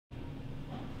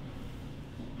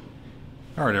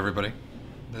Alright everybody,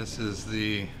 this is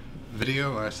the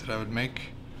video I said I would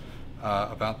make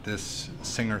about this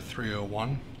Singer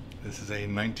 301. This is a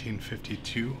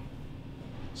 1952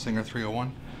 Singer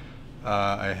 301.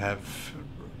 I have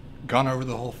gone over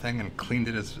the whole thing and cleaned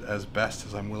it as best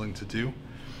as I'm willing to do.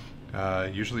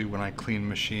 Usually when I clean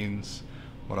machines,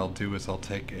 what I'll do is I'll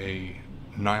take a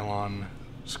nylon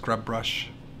scrub brush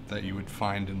that you would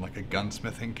find in like a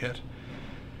gunsmithing kit,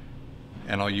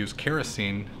 and I'll use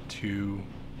kerosene to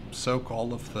soak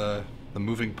all of the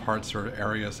moving parts or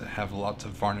areas that have lots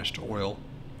of varnished oil,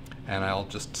 and I'll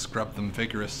just scrub them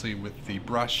vigorously with the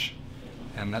brush,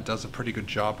 and that does a pretty good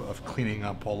job of cleaning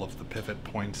up all of the pivot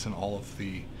points and all of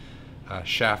the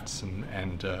shafts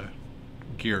and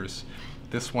gears.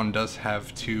 This one does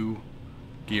have two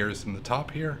gears in the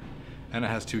top here, and it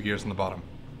has two gears in the bottom.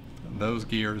 Those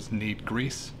gears need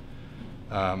grease.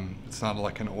 It's not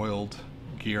like an oiled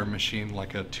gear machine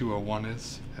like a 201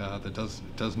 is. That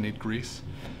does need grease.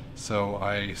 So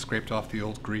I scraped off the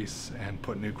old grease and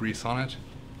put new grease on it.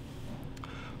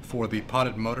 For the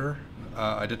potted motor,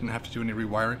 I didn't have to do any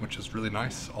rewiring, which is really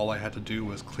nice. All I had to do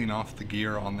was clean off the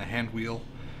gear on the hand wheel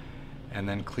and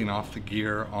then clean off the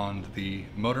gear on the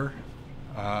motor.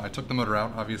 I took the motor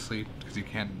out, obviously, because you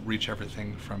can't reach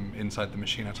everything from inside the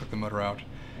machine. I took the motor out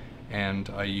and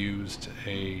I used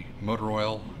a motor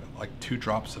oil, like 2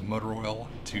 drops of motor oil,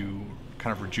 to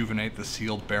kind of rejuvenate the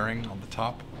sealed bearing on the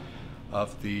top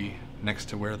of the, next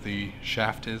to where the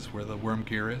shaft is, where the worm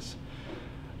gear is.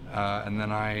 And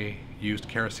then I used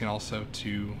kerosene also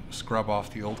to scrub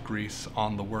off the old grease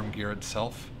on the worm gear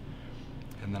itself.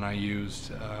 And then I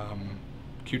used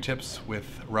Q-tips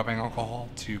with rubbing alcohol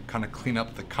to kind of clean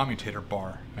up the commutator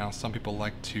bar. Now some people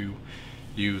like to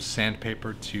use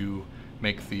sandpaper to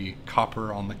make the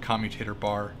copper on the commutator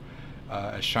bar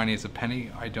as shiny as a penny.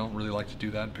 I don't really like to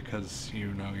do that because, you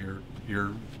know,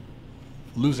 you're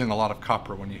losing a lot of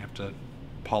copper when you have to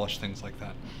polish things like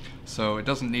that. So it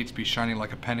doesn't need to be shiny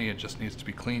like a penny, it just needs to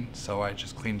be clean. So I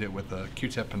just cleaned it with a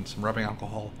Q-tip and some rubbing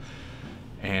alcohol,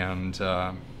 and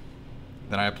then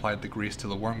I applied the grease to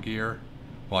the worm gear.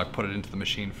 Well, I put it into the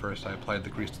machine first. I applied the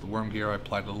grease to the worm gear. I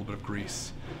applied a little bit of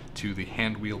grease to the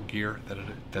hand wheel gear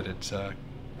that it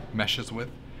meshes with.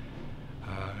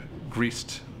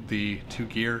 Greased the 2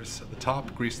 gears at the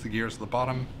top, greased the gears at the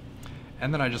bottom,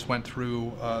 and then I just went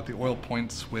through the oil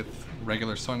points with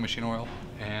regular sewing machine oil,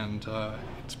 and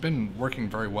it's been working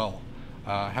very well.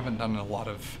 I haven't done a lot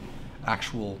of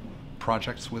actual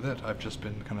projects with it. I've just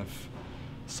been kind of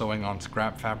sewing on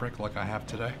scrap fabric like I have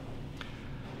today.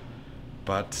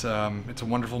 But it's a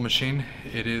wonderful machine.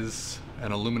 It is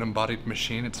an aluminum bodied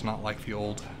machine. It's not like the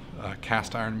old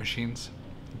cast iron machines.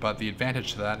 But the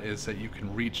advantage to that is that you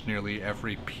can reach nearly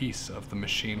every piece of the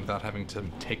machine without having to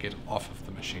take it off of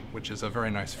the machine, which is a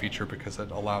very nice feature because it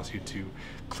allows you to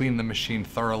clean the machine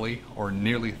thoroughly or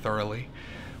nearly thoroughly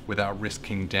without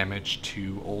risking damage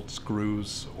to old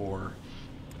screws or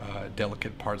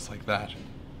delicate parts like that.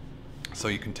 So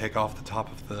you can take off the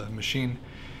top of the machine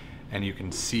and you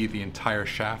can see the entire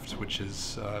shaft, which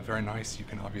is very nice. You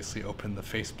can obviously open the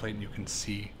faceplate and you can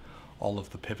see all of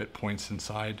the pivot points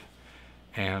inside.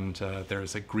 And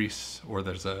there's a grease, or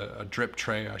there's a drip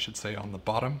tray, I should say, on the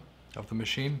bottom of the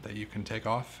machine that you can take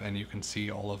off, and you can see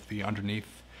all of the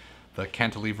underneath, the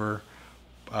cantilever,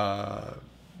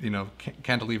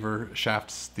 cantilever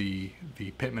shafts, the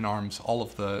pitman arms, all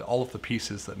of the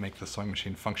pieces that make the sewing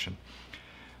machine function.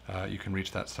 You can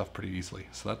reach that stuff pretty easily.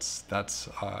 So that's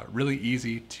really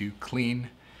easy to clean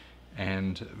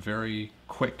and very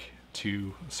quick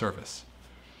to service.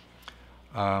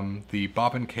 The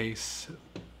bobbin case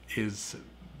is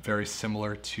very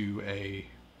similar to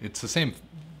it's the same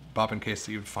bobbin case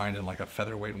that you would find in like a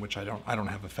featherweight, in which I don't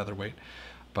have a featherweight,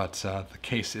 but the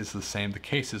case is the same. The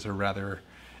cases are rather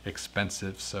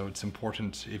expensive, so it's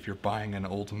important if you're buying an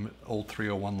old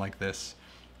 301 like this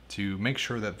to make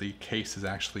sure that the case is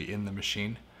actually in the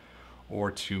machine,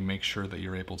 or to make sure that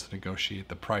you're able to negotiate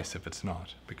the price if it's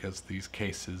not, because these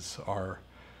cases are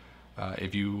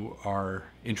if you are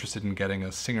interested in getting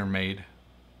a Singer-made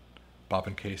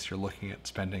bobbin case, you're looking at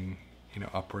spending,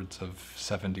 upwards of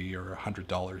 $70 or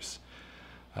 $100.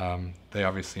 They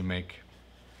obviously make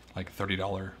like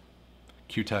 $30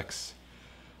 Q-Tex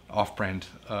off-brand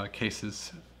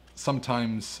cases.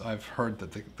 Sometimes I've heard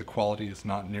that the quality is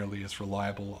not nearly as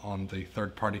reliable on the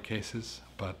third-party cases,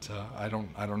 but I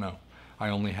don't know. I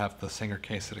only have the Singer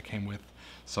case that it came with,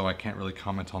 so I can't really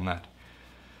comment on that.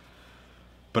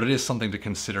 But it is something to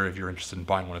consider if you're interested in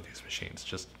buying one of these machines.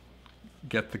 Just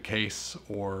get the case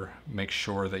or make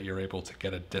sure that you're able to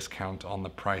get a discount on the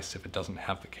price if it doesn't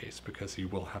have the case, because you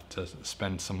will have to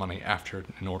spend some money after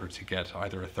in order to get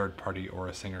either a third party or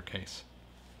a Singer case.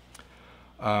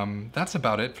 That's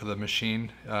about it for the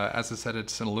machine. As I said,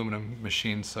 it's an aluminum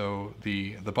machine, so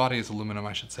the body is aluminum,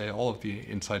 I should say. All of the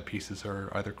inside pieces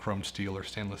are either chrome steel or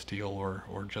stainless steel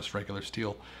or just regular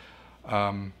steel.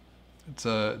 It's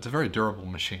a very durable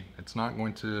machine. It's not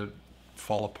going to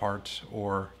fall apart,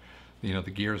 or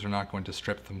the gears are not going to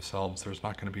strip themselves. There's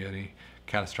not going to be any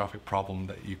catastrophic problem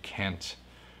that you can't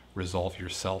resolve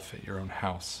yourself at your own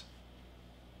house,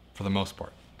 for the most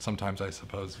part. Sometimes I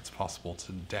suppose it's possible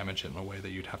to damage it in a way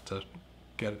that you'd have to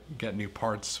get new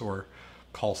parts or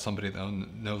call somebody that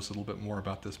knows a little bit more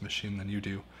about this machine than you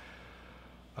do.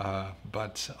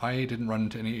 But I didn't run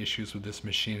into any issues with this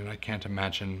machine, and I can't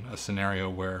imagine a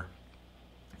scenario where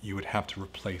you would have to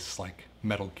replace like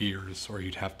metal gears, or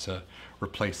you'd have to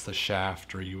replace the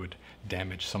shaft, or you would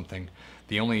damage something.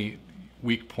 The only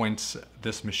weak points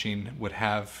this machine would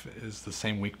have is the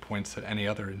same weak points that any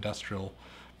other industrial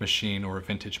machine or a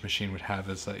vintage machine would have.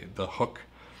 Is the hook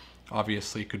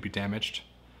obviously could be damaged.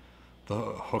 The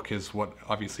hook is what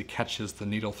obviously catches the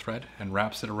needle thread and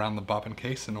wraps it around the bobbin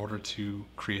case in order to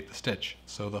create the stitch.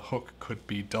 So the hook could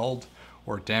be dulled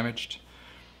or damaged.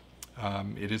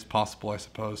 It is possible, I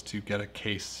suppose, to get a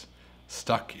case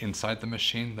stuck inside the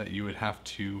machine that you would have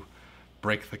to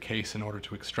break the case in order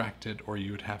to extract it, or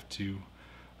you would have to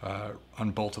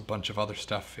unbolt a bunch of other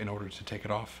stuff in order to take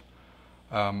it off.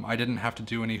 I didn't have to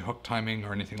do any hook timing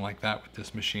or anything like that with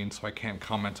this machine, so I can't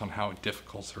comment on how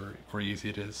difficult or easy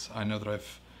it is. I know that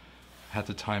I've had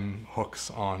to time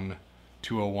hooks on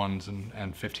 201s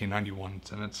and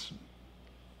 1591s, and it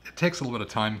takes a little bit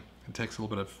of time. It takes a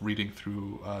little bit of reading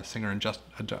through a Singer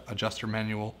adjuster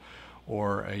manual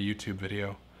or a YouTube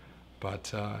video,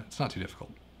 but it's not too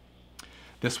difficult.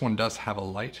 This one does have a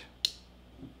light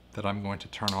that I'm going to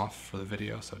turn off for the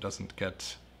video so it doesn't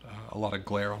get a lot of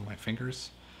glare on my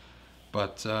fingers.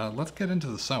 But let's get into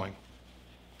the sewing.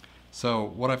 So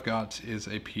what I've got is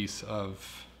a piece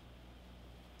of,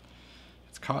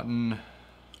 it's cotton.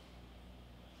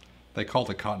 They called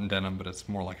it cotton denim, but it's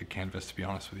more like a canvas, to be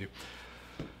honest with you.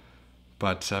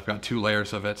 But I've got 2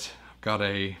 layers of it. I've got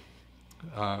a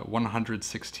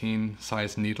 116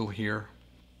 size needle here.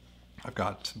 I've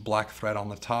got black thread on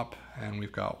the top, and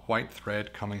we've got white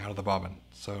thread coming out of the bobbin.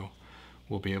 So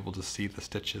we'll be able to see the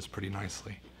stitches pretty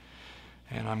nicely.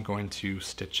 And I'm going to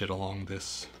stitch it along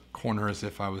this corner as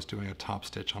if I was doing a top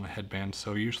stitch on a headband.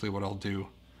 So usually what I'll do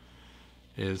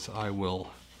is I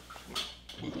will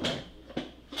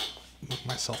move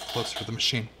myself closer to the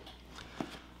machine.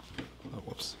 Oh,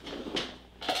 whoops.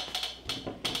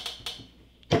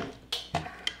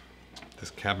 This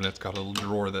cabinet's got a little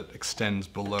drawer that extends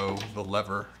below the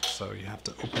lever, so you have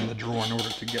to open the drawer in order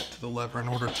to get to the lever in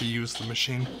order to use the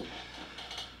machine.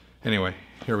 Anyway,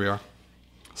 here we are.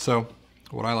 So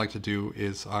what I like to do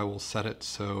is I will set it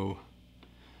so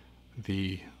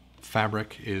the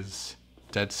fabric is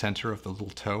dead center of the little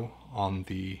toe on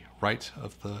the right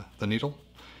of the needle,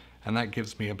 and that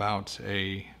gives me about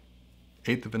a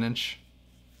 1/8 of an inch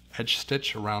edge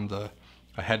stitch around a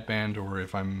headband, or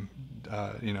if I'm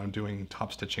doing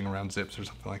top stitching around zips or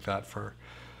something like that for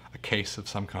a case of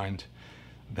some kind,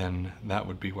 then that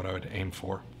would be what I would aim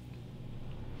for.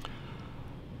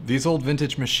 These old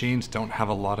vintage machines don't have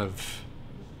a lot of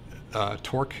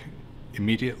torque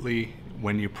immediately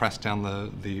when you press down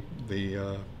the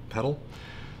pedal,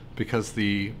 because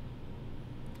the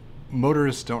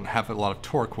motors don't have a lot of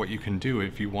torque. What you can do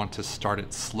if you want to start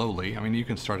it slowly, I mean, you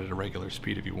can start at a regular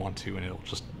speed if you want to, and it'll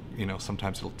just,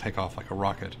 sometimes it'll take off like a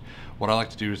rocket. What I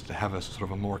like to do is to have a sort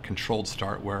of a more controlled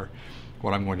start, where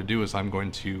what I'm going to do is I'm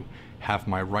going to have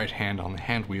my right hand on the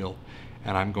hand wheel,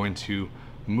 and I'm going to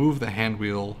move the hand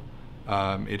wheel.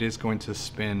 It is going to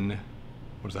spin,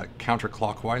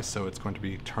 counterclockwise, so it's going to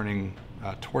be turning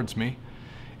towards me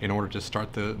in order to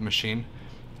start the machine.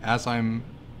 As I'm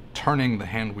turning the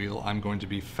hand wheel, I'm going to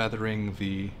be feathering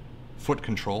the foot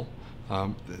control.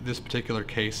 This particular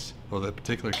case, or the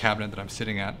particular cabinet that I'm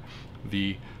sitting at,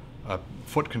 the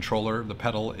foot controller, the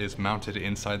pedal, is mounted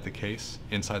inside the case,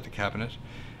 inside the cabinet,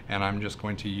 and I'm just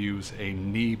going to use a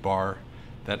knee bar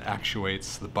that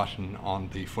actuates the button on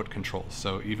the foot control.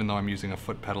 So even though I'm using a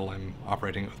foot pedal, I'm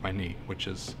operating it with my knee, which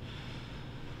is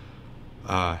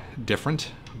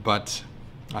different, but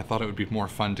I thought it would be more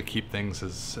fun to keep things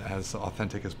as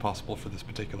authentic as possible for this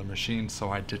particular machine, so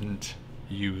I didn't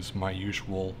use my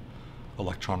usual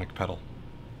electronic pedal.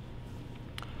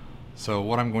 So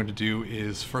what I'm going to do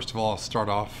is, first of all, I'll start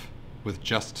off with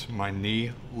just my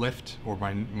knee lift, or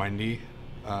my knee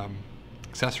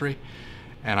accessory,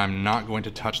 and I'm not going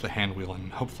to touch the hand wheel,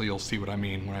 and hopefully you'll see what I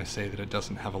mean when I say that it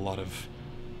doesn't have a lot of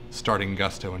starting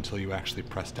gusto until you actually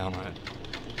press down on it.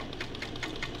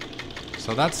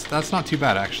 So that's not too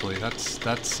bad, actually.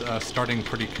 That's starting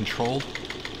pretty controlled.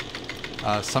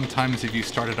 Sometimes if you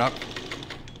start it up,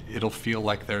 it'll feel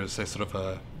like there's a sort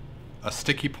of a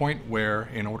sticky point where,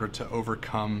 in order to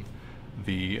overcome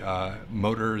the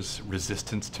motor's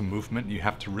resistance to movement, you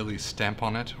have to really stamp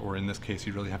on it, or in this case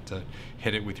you really have to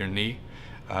hit it with your knee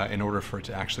in order for it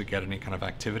to actually get any kind of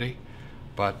activity.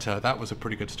 But that was a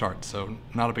pretty good start, so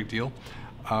not a big deal.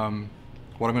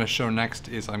 What I'm going to show next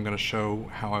is I'm going to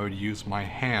show how I would use my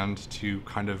hand to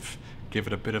kind of give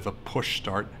it a bit of a push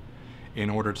start in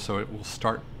order so it will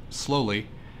start slowly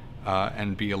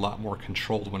and be a lot more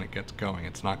controlled when it gets going.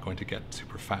 It's not going to get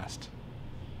super fast,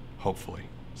 hopefully.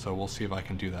 So we'll see if I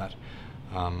can do that.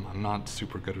 I'm not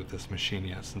super good with this machine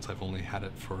yet, since I've only had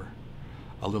it for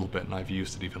a little bit and I've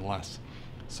used it even less.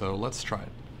 So let's try it.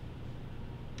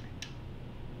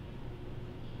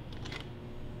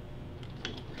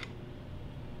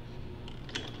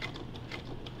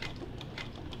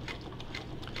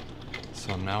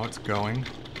 So now it's going,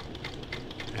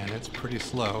 and it's pretty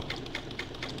slow.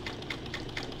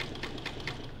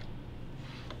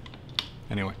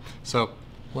 Anyway, so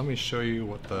let me show you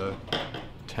what the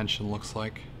tension looks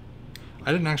like.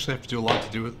 I didn't actually have to do a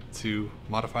lot to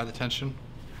modify the tension.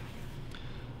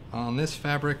 On this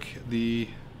fabric, the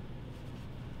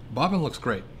bobbin looks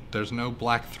great. There's no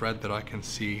black thread that I can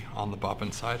see on the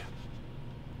bobbin side.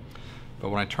 But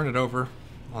when I turn it over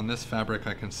on this fabric,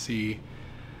 I can see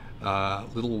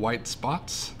little white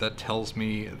spots that tells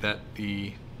me that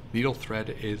the needle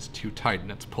thread is too tight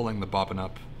and it's pulling the bobbin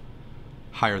up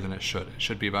higher than it should. It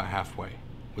should be about halfway.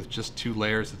 With just 2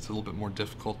 layers, it's a little bit more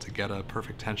difficult to get a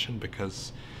perfect tension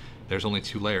because there's only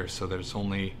 2 layers, so there's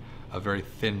only a very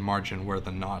thin margin where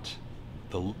the knot,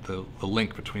 the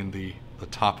link between the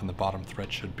top and the bottom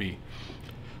thread should be.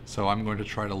 So I'm going to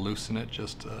try to loosen it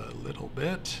just a little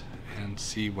bit and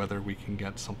see whether we can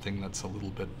get something that's a little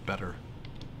bit better.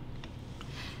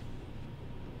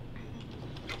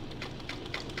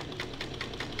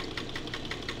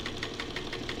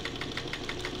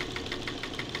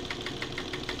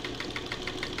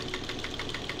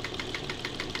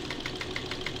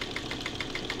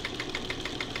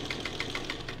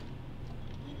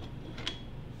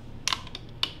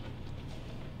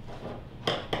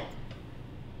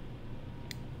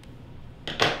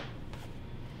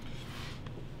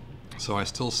 So I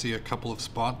still see a couple of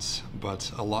spots,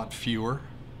 but a lot fewer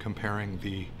comparing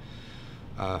the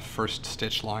first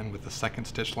stitch line with the second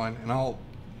stitch line. And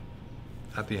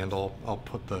at the end, I'll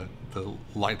put the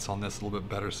lights on this a little bit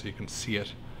better so you can see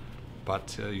it.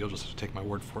 But you'll just have to take my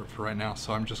word for it for right now.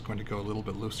 So I'm just going to go a little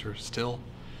bit looser still,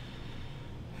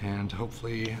 and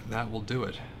hopefully that will do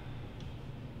it.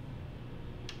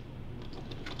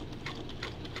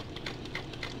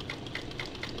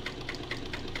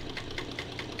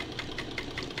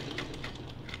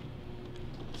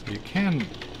 You can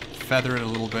feather it a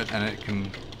little bit and it can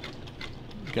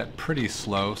get pretty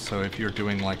slow, so if you're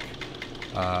doing like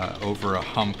over a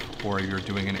hump, or you're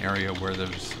doing an area where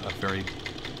there's a very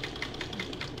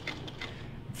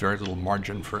little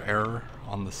margin for error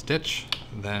on the stitch,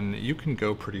 then you can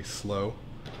go pretty slow,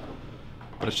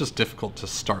 but it's just difficult to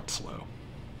start slow.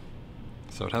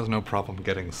 So it has no problem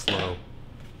getting slow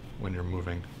when you're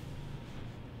moving.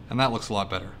 And that looks a lot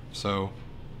better. So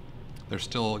there's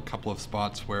still a couple of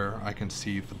spots where I can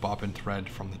see the bobbin thread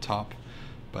from the top,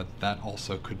 but that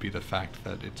also could be the fact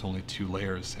that it's only 2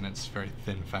 layers and it's very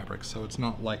thin fabric, so it's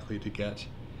not likely to get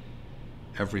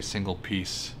every single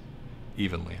piece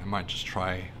evenly. I might just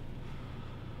try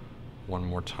one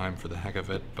more time for the heck of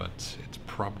it, but it's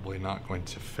probably not going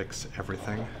to fix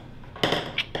everything.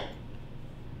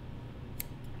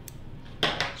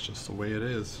 It's just the way it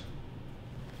is.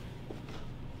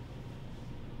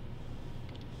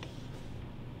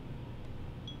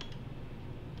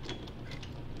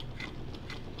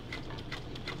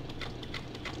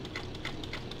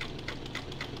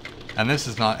 And this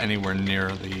is not anywhere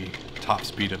near the top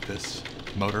speed of this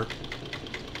motor.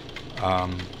 I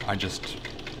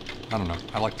don't know,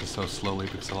 I like to sew slowly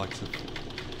because I like to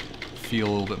feel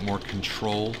a little bit more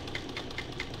control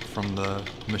from the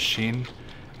machine,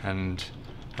 and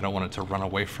I don't want it to run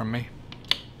away from me.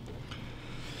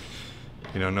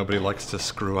 You know, nobody likes to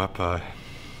screw up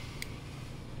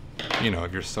you know,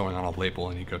 if you're sewing on a label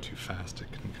and you go too fast,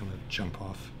 it can kind of jump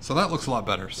off. So that looks a lot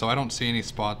better. So I don't see any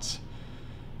spots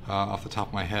off the top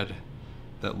of my head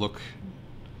that look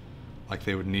like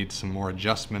they would need some more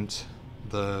adjustment.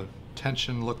 The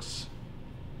tension looks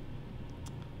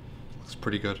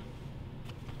pretty good.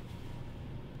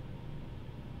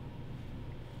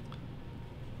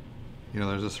 you know,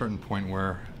 there's a certain point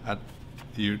where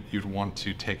you'd want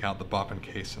to take out the bobbin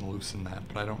case and loosen that,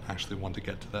 but I don't actually want to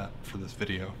get to that for this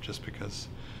video, just because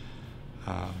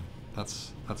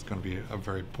that's going to be a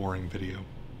very boring video.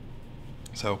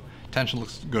 So tension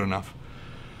looks good enough.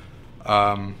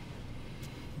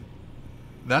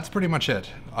 That's pretty much it.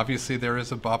 Obviously there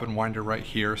is a bobbin winder right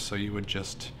here, so you would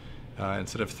just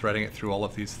instead of threading it through all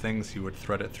of these things, you would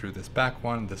thread it through this back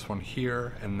one, this one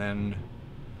here, and then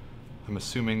I'm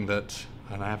assuming that,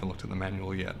 and I haven't looked at the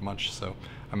manual yet much, so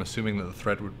I'm assuming that the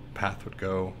thread path would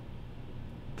go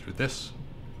through this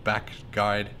back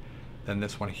guide, then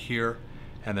this one here,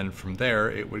 and then from there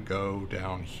it would go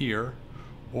down here,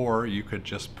 or you could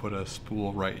just put a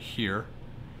spool right here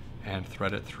and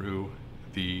thread it through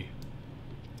the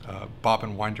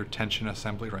bobbin winder tension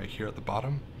assembly right here at the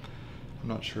bottom. I'm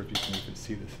not sure if you can even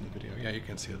see this in the video. Yeah, you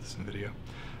can see this in the video.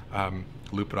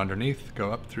 Loop it underneath,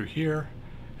 go up through here,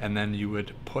 and then you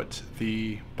would put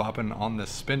the bobbin on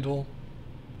this spindle,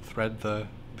 thread the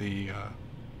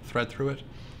thread through it,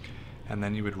 and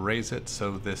then you would raise it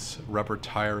so this rubber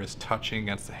tire is touching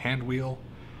against the hand wheel,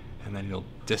 and then you'll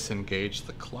disengage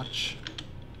the clutch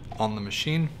on the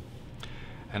machine.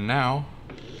 And now,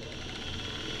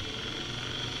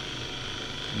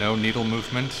 no needle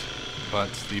movement, but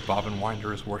the bobbin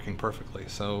winder is working perfectly.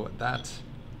 So that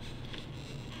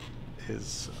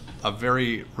is a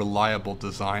very reliable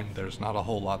design. There's not a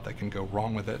whole lot that can go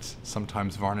wrong with it.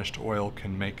 Sometimes varnished oil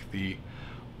can make the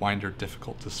winder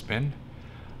difficult to spin.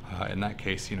 In that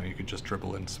case, you know, you could just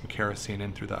dribble in some kerosene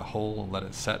in through that hole and let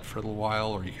it set for a little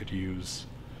while, or you could use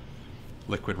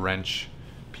liquid wrench,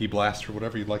 P-Blast, or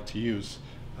whatever you'd like to use.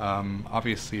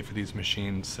 Obviously for these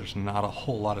machines, there's not a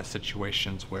whole lot of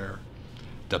situations where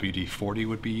WD-40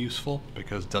 would be useful,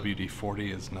 because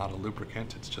WD-40 is not a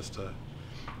lubricant. It's just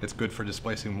it's good for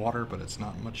displacing water, but it's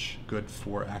not much good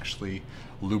for actually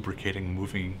lubricating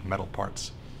moving metal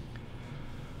parts.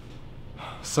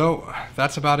 So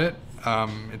that's about it.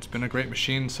 It's been a great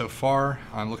machine so far.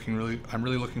 I'm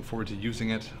really looking forward to using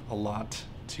it a lot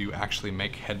to actually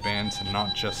make headbands and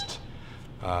not just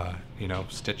you know,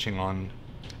 stitching on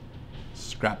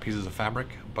scrap pieces of fabric.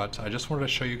 But I just wanted to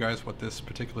show you guys what this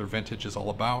particular vintage is all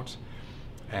about,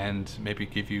 and maybe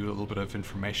give you a little bit of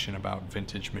information about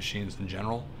vintage machines in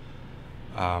general.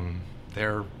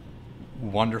 They're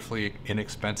wonderfully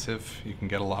inexpensive. You can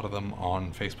get a lot of them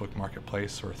on Facebook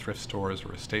Marketplace or thrift stores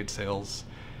or estate sales.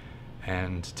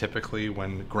 And typically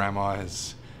when grandma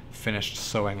has finished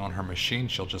sewing on her machine,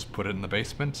 she'll just put it in the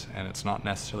basement, and it's not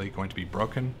necessarily going to be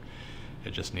broken.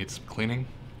 It just needs some cleaning.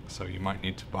 So you might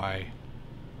need to buy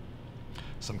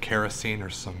some kerosene or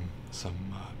some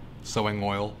sewing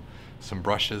oil, some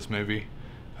brushes maybe,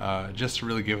 just to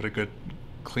really give it a good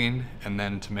clean, and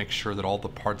then to make sure that all the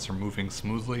parts are moving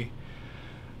smoothly.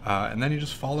 And then you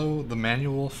just follow the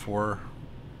manual for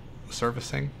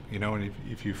servicing, you know, and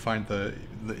if you find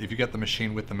if you get the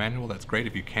machine with the manual, that's great.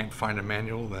 If you can't find a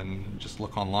manual, then just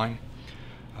look online.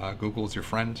 Google's your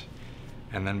friend.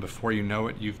 And then before you know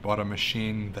it, you've bought a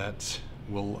machine that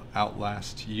will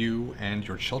outlast you and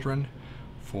your children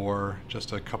for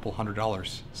just a couple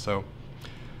 $100s. So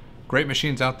great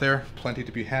machines out there, plenty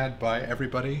to be had by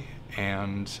everybody,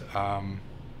 and I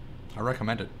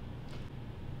recommend it.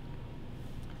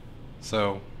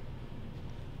 So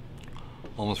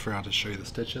almost forgot to show you the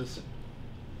stitches.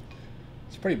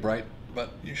 It's pretty bright,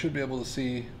 but you should be able to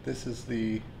see this is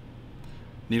the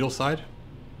needle side.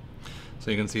 So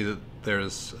you can see that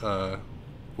there's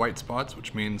white spots,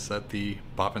 which means that the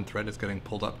bobbin thread is getting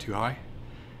pulled up too high.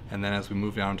 And then as we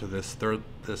move down to this third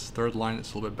line,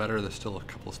 it's a little bit better. There's still a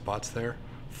couple of spots there.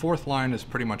 Fourth line is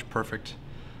pretty much perfect.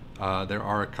 There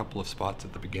are a couple of spots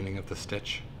at the beginning of the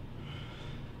stitch,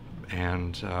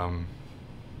 and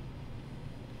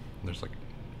there's like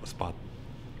a spot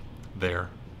there,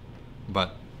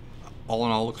 but all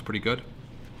in all looks pretty good.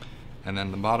 And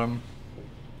then the bottom,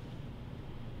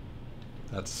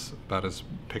 that's about as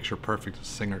picture perfect as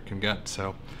Singer can get.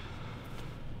 So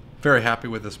very happy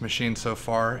with this machine so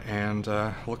far, and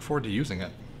look forward to using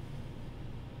it.